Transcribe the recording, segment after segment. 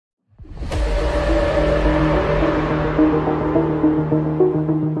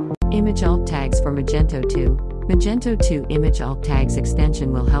for Magento 2. Magento 2 Image Alt Tags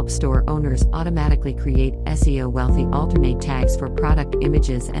extension will help store owners automatically create SEO-wealthy alternate tags for product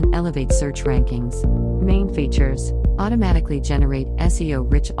images and elevate search rankings. Main features: automatically generate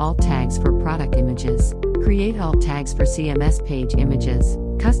SEO-rich alt tags for product images, create alt tags for CMS page images,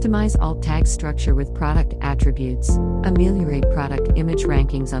 customize alt tag structure with product attributes, ameliorate product image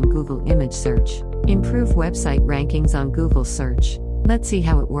rankings on Google Image Search, improve website rankings on Google Search. Let's see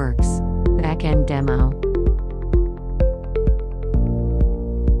how it works. Backend Demo.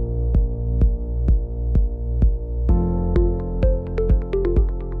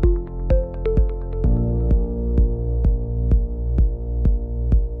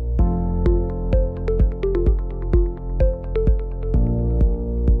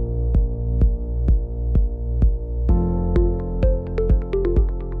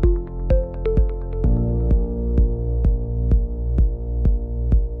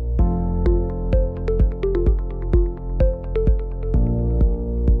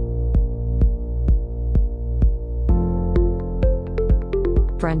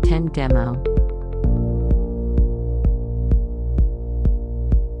 Frontend Demo.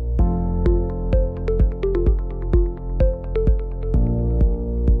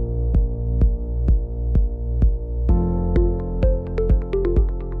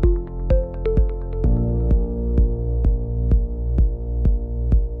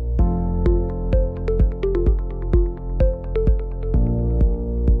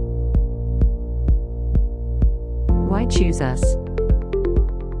 Why choose us?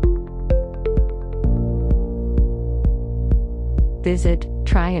 Visit,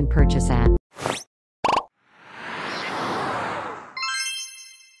 try and purchase at